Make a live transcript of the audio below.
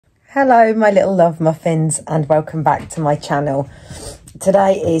Hello my little love muffins and welcome back to my channel.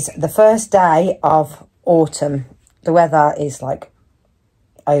 Today is the first day of autumn. The weather is like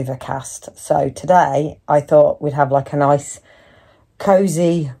overcast, so today I thought we'd have like a nice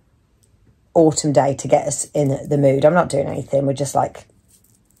cozy autumn day to get us in the mood. I'm not doing anything, we're just like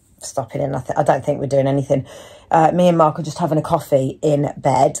stopping in. I don't think we're doing anything. Me and Mark are just having a coffee in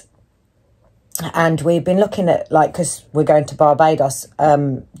bed. And we've been looking at, like, because we're going to Barbados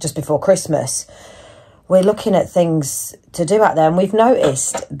just before Christmas, we're looking at things to do out there. And we've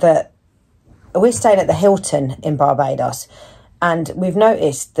noticed that we're staying at the Hilton in Barbados. And we've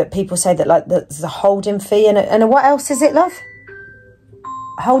noticed that people say that, like, there's a holding fee. And what else is it, love?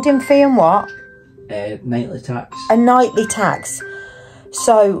 Holding fee and what? Nightly tax. A nightly tax.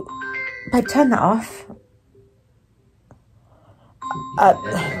 So, babe, turn that off.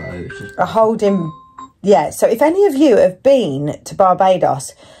 A holding, yeah. So if any of you have been to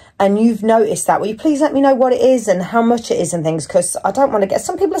Barbados and you've noticed that, will you please let me know what it is and how much it is and things, because I don't want to get,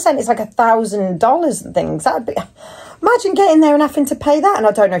 some people are saying it's like $1,000 and things. That'd be, imagine getting there and having to pay that, and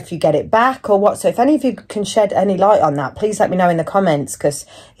I don't know if you get it back or what. So if any of you can shed any light on that, please let me know in the comments, because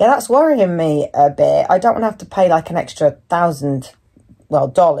yeah, that's worrying me a bit. I don't want to have to pay like an extra $1,000, well,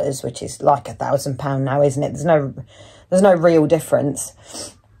 dollars, which is like £1,000 now, isn't it? There's no real difference.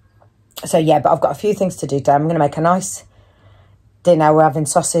 So yeah, but I've got a few things to do today. I'm going to make a nice dinner. We're having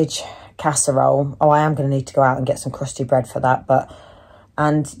sausage casserole. Oh, I am going to need to go out and get some crusty bread for that.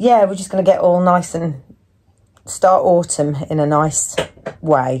 And yeah, we're just going to get all nice and start autumn in a nice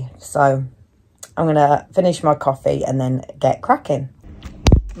way. So I'm going to finish my coffee and then get cracking.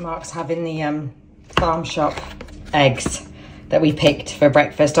 Mark's having the farm shop eggs that we picked for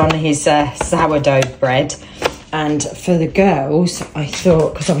breakfast on his sourdough bread. And for the girls, I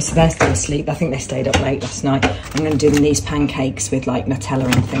thought, because obviously they're still asleep, I think they stayed up late last night, I'm going to do them these pancakes with like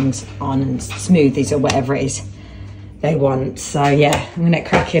Nutella and things on, and smoothies or whatever it is they want. So yeah, I'm going to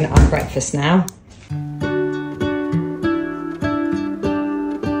crack in on breakfast now.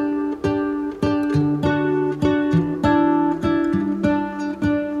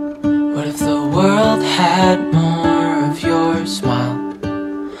 What if the world had more of your smile?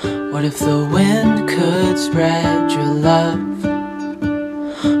 What if the wind could spread your love?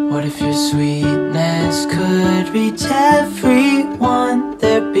 What if your sweetness could reach everyone?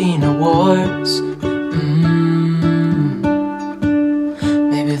 There'd be no wars.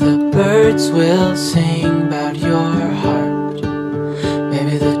 Maybe the birds will sing about your heart.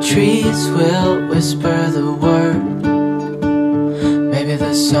 Maybe the trees will whisper the word. Maybe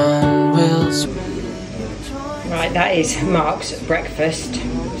the sun will spread. Right, that is Mark's breakfast.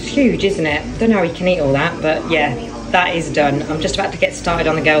 It's huge, isn't it? Don't know how he can eat all that, but yeah, that is done. I'm just about to get started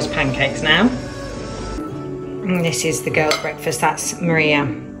on the girls' pancakes now. And this is the girls' breakfast. That's Maya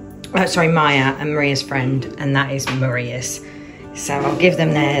and Maria's friend, and that is Maria's. So I'll give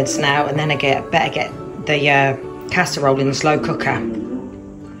them theirs now, and then I better get the casserole in the slow cooker.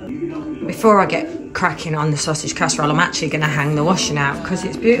 Before I get cracking on the sausage casserole, I'm actually going to hang the washing out because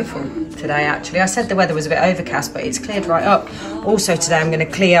it's beautiful today. Actually, I said the weather was a bit overcast, but it's cleared right up. Also today I'm going to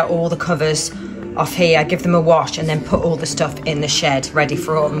clear all the covers off here, give them a wash, and then put all the stuff in the shed ready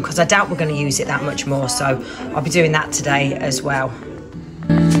for autumn, because I doubt we're going to use it that much more, so I'll be doing that today as well.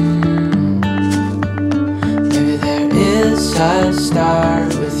 Maybe there is a star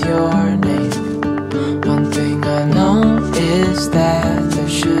with your name. One thing I know is that there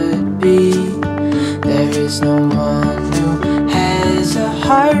should be. There is no one who has a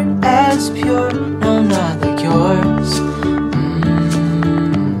heart as pure, no, not like yours.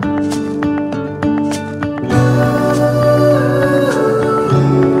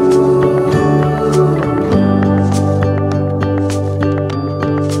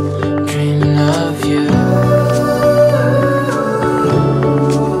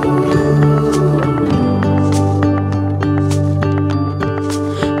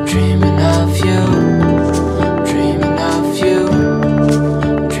 Dreaming of you. Dreaming of you.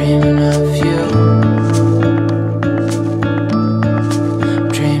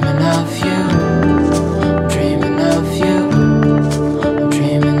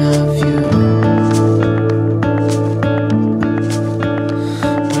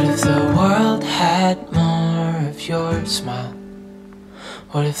 Smile.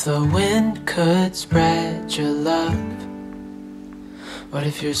 What if the wind could spread your love? What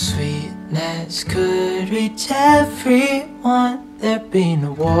if your sweetness could reach everyone? There'd be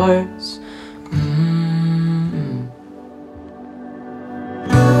no wars.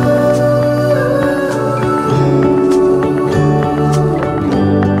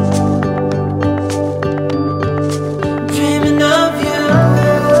 Dreaming of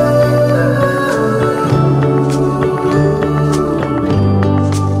you.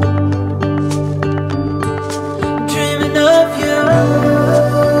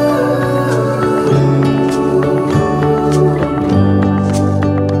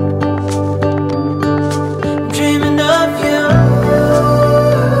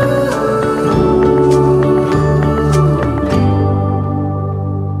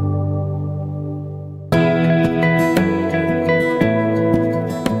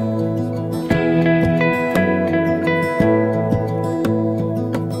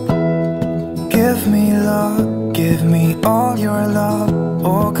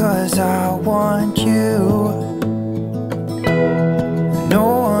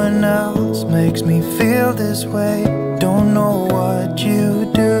 makes me feel this way. Don't know what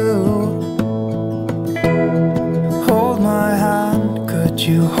you do. Hold my hand, could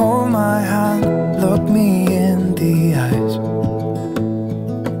you hold my hand? Look me in the eyes.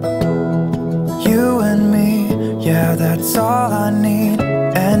 You and me, yeah, that's all I need.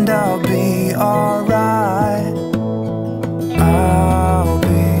 And I'll be alright. I'll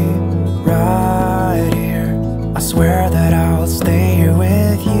be right here. I swear that I'll stay here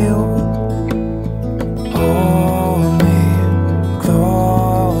with you. Hold me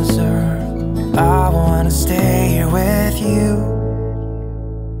closer. I wanna stay here with you.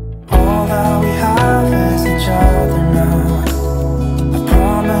 All that we have is each other now. I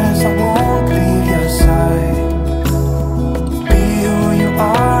promise I won't leave your side. Be who you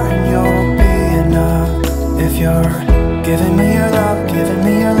are and you'll be enough. If you're giving me your love, giving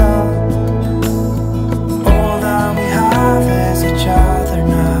me your love. All that we have is each other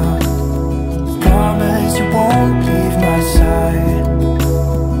now. Promise you won't leave my side.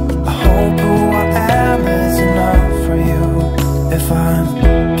 I hope who I am is enough for you. If I'm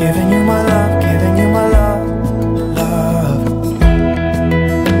giving you my love, giving you my love, love.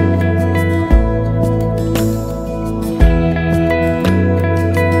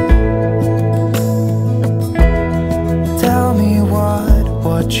 Tell me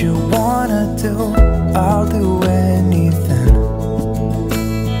what you wanna do. I'll do anything.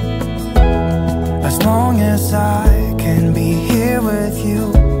 As long as I can be here with you,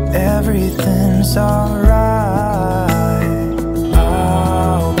 everything's alright.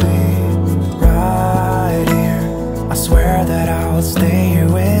 I'll be right here. I swear that I'll stay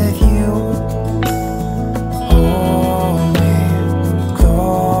here with you. Hold me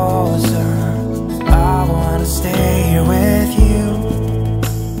closer. I wanna stay here with you.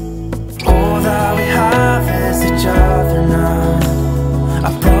 All that we have is each other now. I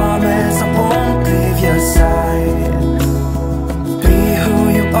promise I won't leave your side. Be who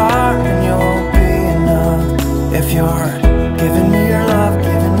you are and you'll be enough. If you're giving me your love,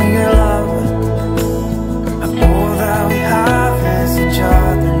 giving me your love. All that we have is each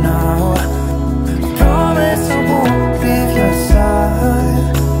other now. I promise I won't leave your side.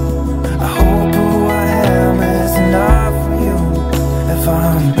 I hope who I am is enough for you. If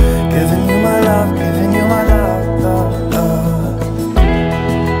I'm giving you my love, giving you my love, love, love.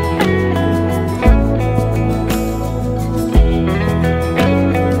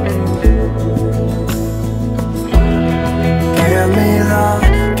 Give me love,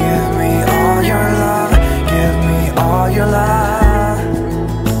 give me all your love, give me all your love.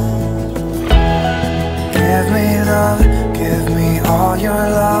 Give me love, give me all your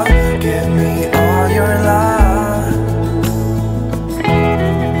love, give me all your love.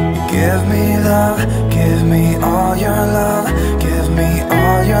 Give me love, give me all your love, give me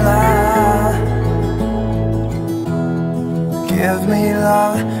all your love. Give me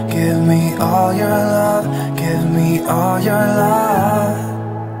love, give me all your love, give me all your love.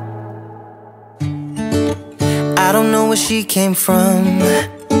 I don't know where she came from,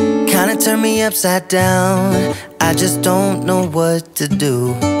 kinda turned me upside down. I just don't know what to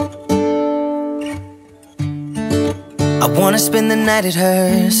do. I wanna spend the night at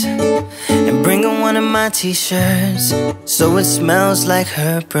hers and bring her one of my t-shirts so it smells like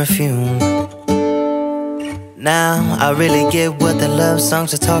her perfume. Now I really get what the love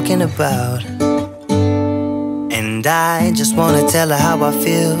songs are talking about, and I just wanna tell her how I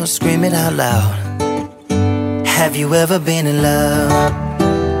feel, scream it out loud. Have you ever been in love?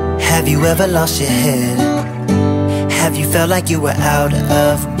 Have you ever lost your head? Have you felt like you were out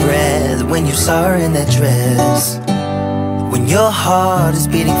of breath when you saw her in that dress? When your heart is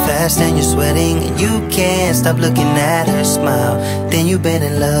beating fast and you're sweating and you can't stop looking at her smile, then you've been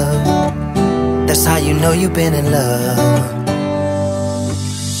in love. That's how you know you've been in love.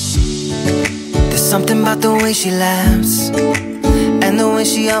 There's something about the way she laughs and the way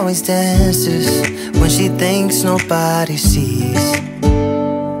she always dances when she thinks nobody sees.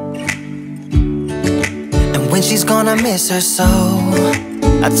 And when she's gone I miss her so.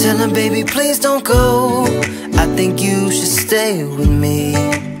 I tell her, baby, please don't go. I think you should stay with me.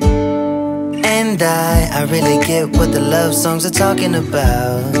 And I really get what the love songs are talking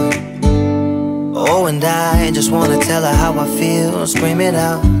about. Oh, and I just wanna tell her how I feel, scream it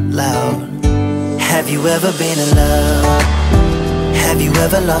out loud. Have you ever been in love? Have you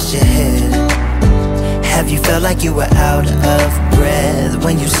ever lost your head? Have you felt like you were out of breath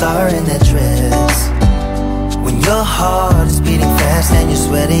when you saw her in that dress? When your heart is beating fast and you're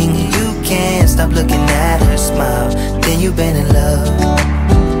sweating and you can't stop looking at her smile, then you've been in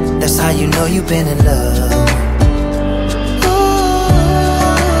love. That's how you know you've been in love.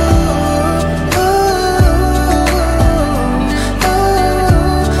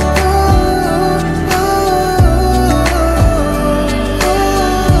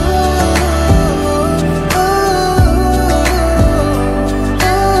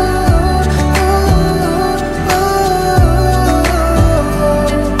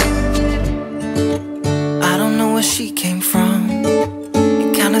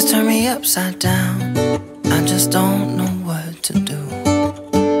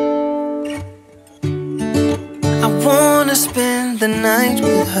 wanna spend the night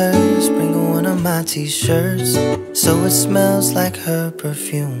with her. Sprinkle one of my t-shirts so it smells like her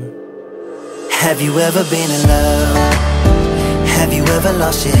perfume. Have you ever been in love? Have you ever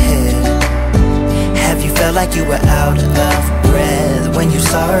lost your head? Have you felt like you were out of breath when you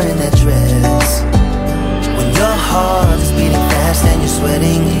saw her in that dress? When your heart is beating fast and you're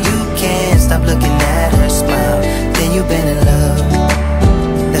sweating and you can't stop looking at her smile, then you've been in love.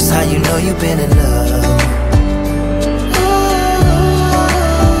 That's how you know you've been in love.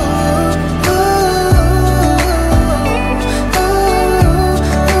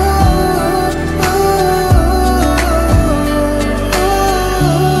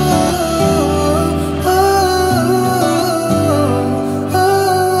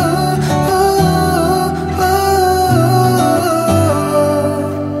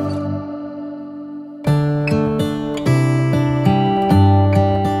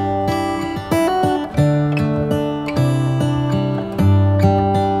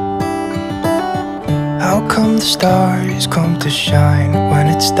 The stars come to shine when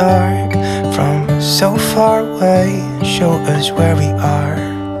it's dark from so far away and show us where we are.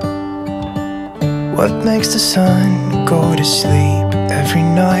 What makes the sun go to sleep every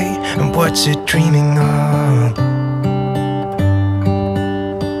night, and what's it dreaming of?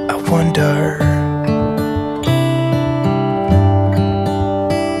 I wonder.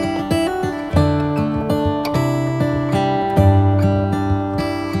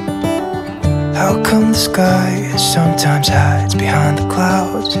 How come the sky sometimes hides behind the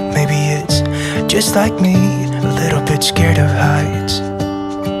clouds? Maybe it's just like me, a little bit scared of heights.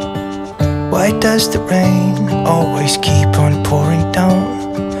 Why does the rain always keep on pouring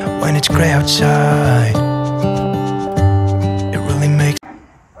down when it's grey outside? It really makes...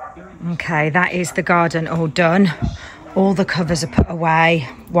 Okay, that is the garden all done. All the covers are put away,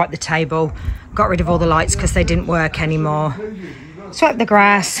 wiped the table, got rid of all the lights because they didn't work anymore. Swept the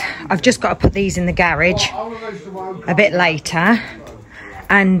grass. I've just got to put these in the garage a bit later.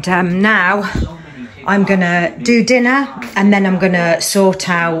 And now I'm going to do dinner and then I'm going to sort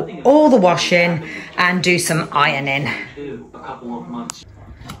out all the washing and do some ironing.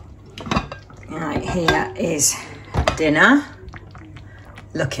 Right, here is dinner.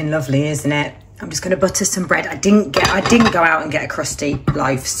 Looking lovely, isn't it? I'm just going to butter some bread. I didn't go out and get a crusty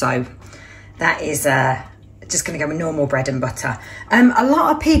loaf, so that is just going to go with normal bread and butter. A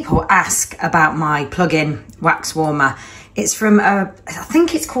lot of people ask about my plug-in wax warmer. It's from, I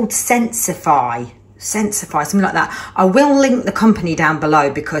think it's called Sensify, something like that. I will link the company down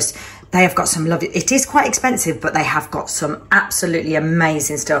below because they have got some lovely, it is quite expensive, but they have got some absolutely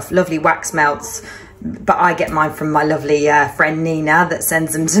amazing stuff. Lovely wax melts, but I get mine from my lovely friend Nina that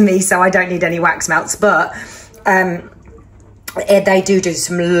sends them to me, so I don't need any wax melts, but they do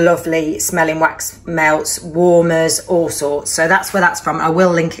some lovely smelling wax melts, warmers, all sorts. So that's where that's from. I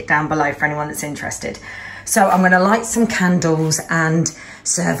will link it down below for anyone that's interested. So I'm going to light some candles and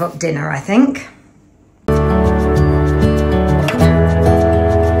serve up dinner, I think.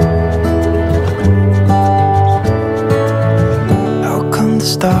 How come the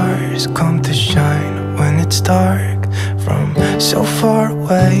stars come to shine when it's dark from so far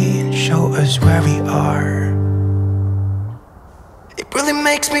away and show us where we are? It really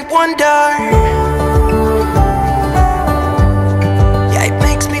makes me wonder. Yeah, it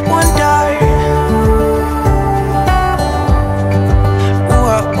makes me wonder. Oh,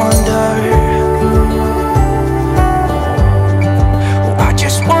 I wonder. Oh, I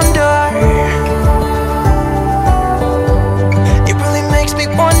just wonder. It really makes me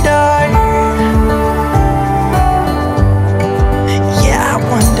wonder. Yeah, I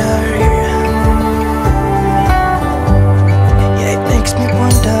wonder. Makes me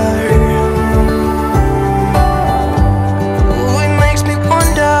wonder. Ooh, it makes me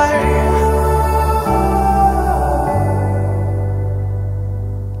wonder.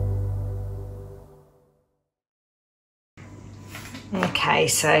 Okay,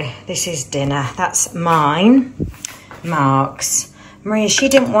 so this is dinner. That's mine. Mark's. Maria, she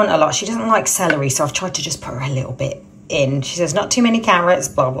didn't want a lot. She doesn't like celery, so I've tried to just put her a little bit in. She says not too many carrots,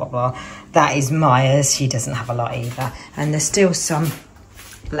 blah, blah, blah. That is Maya's. She doesn't have a lot either. And there's still some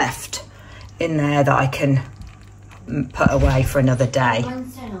left in there that I can put away for another day.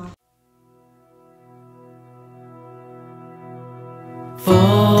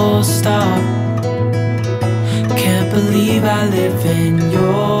 Full stop. Can't believe I live in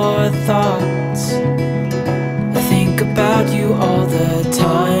your thoughts. I think about you all the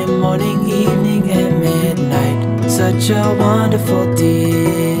time, morning, evening, and midnight. Such a wonderful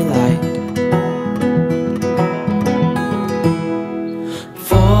delight.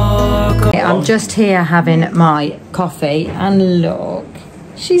 I'm just here having my coffee, and look,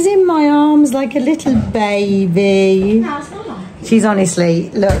 she's in my arms like a little baby. No, it's not. She's honestly,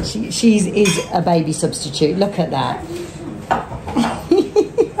 look, she is a baby substitute. Look at that.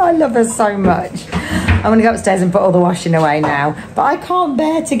 I love her so much. I'm going to go upstairs and put all the washing away now. But I can't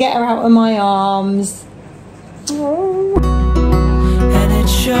bear to get her out of my arms. Oh. And it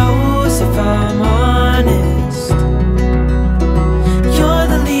shows if I'm honest. You're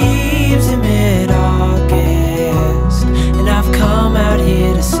the leaves in mid-August, and I've come out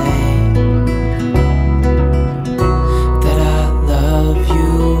here to say that I love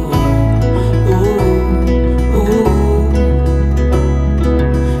you. Ooh, ooh,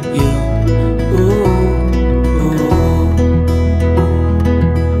 you, ooh, ooh.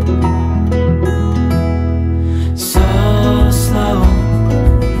 So slow,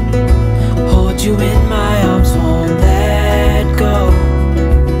 hold you in my arms, won't let go.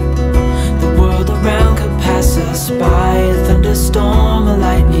 The world around could pass us by, a thunderstorm, a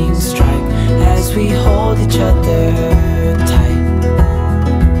lightning strike, as we hold each other tight.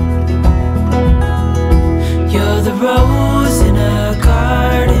 You're the rose in a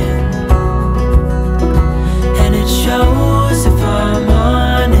garden, and it shows if I'm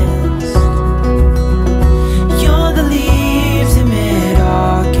honest. You're the leaves in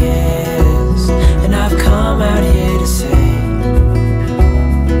mid-August, and I've come out here to say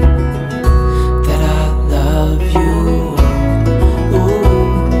that I love you.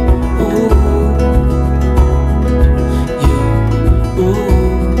 Ooh, ooh, you,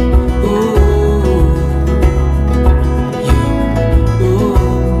 ooh, ooh, you, ooh, ooh, you,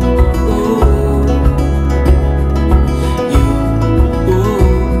 ooh,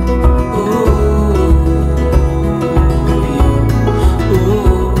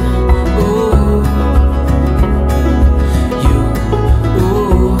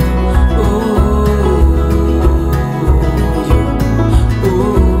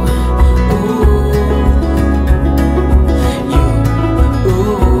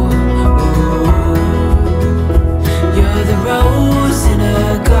 you're the rose in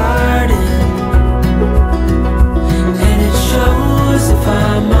a garden, and it shows if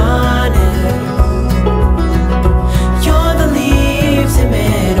I'm honest. You're the leaves in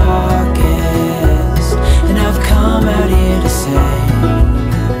mid-August, and I've come out here to say,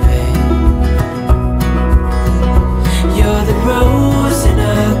 you're the rose in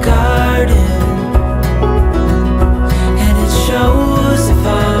a garden, and it shows if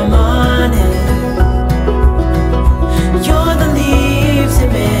I'm honest. You're the leaves in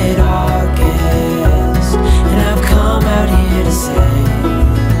mid-August, and I've come out here to say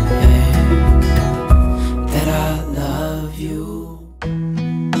that I love you.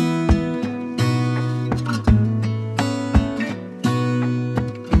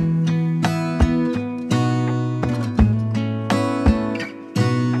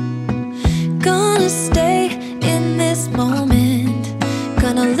 Gonna stay in this moment,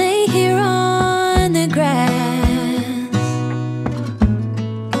 gonna lay here on the grass.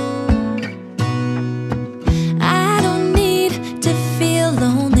 I don't need to feel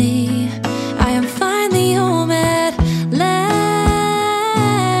lonely, I am finally home at last.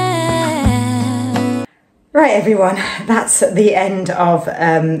 Right, everyone, that's the end of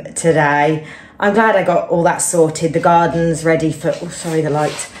today. I'm glad I got all that sorted. The garden's ready for, oh, sorry, the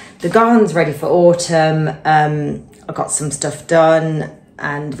lights. The garden's ready for autumn. I got some stuff done,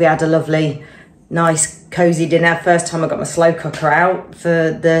 and we had a lovely, nice, cozy dinner. First time I got my slow cooker out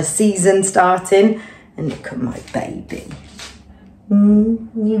for the season starting. And look at my baby.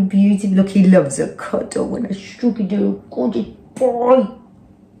 You beautiful. Look, he loves a cuddle when I stroke it, a gorgeous boy.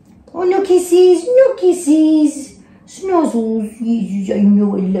 Oh, no kisses, no kisses. Snuzzles. Yes, I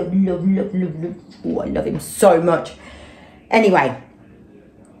know, I love. Oh, I love him so much. Anyway,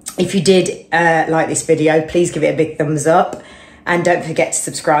 if you did like this video, please give it a big thumbs up. And don't forget to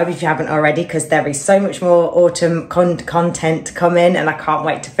subscribe if you haven't already, because there is so much more autumn content coming, and I can't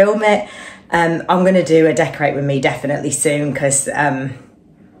wait to film it. I'm going to do a decorate with me definitely soon, because I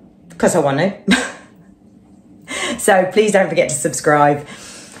want to. So please don't forget to subscribe.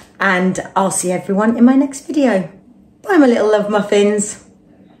 And I'll see everyone in my next video. Bye, my little love muffins.